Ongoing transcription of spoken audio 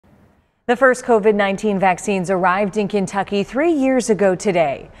The first COVID-19 vaccines arrived in Kentucky 3 years ago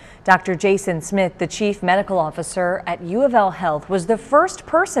today. Dr. Jason Smith, the chief medical officer at UofL Health, was the first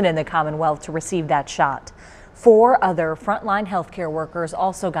person in the Commonwealth to receive that shot. 4 other frontline healthcare workers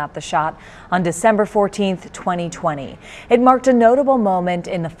also got the shot on December 14th, 2020. It marked a notable moment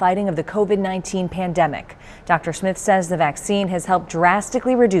in the fighting of the COVID-19 pandemic. Dr. Smith says the vaccine has helped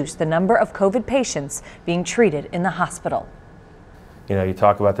drastically reduce the number of COVID patients being treated in the hospital. You know, you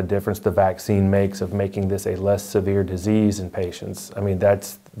talk about the difference the vaccine makes of making this a less severe disease in patients. I mean,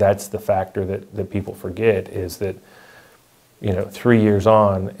 that's the factor that people forget, is that, 3 years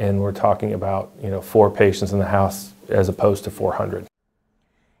on and we're talking about, 4 patients in the house as opposed to 400.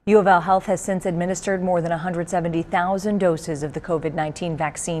 UofL Health has since administered more than 170,000 doses of the COVID-19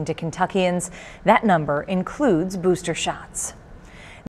 vaccine to Kentuckians. That number includes booster shots.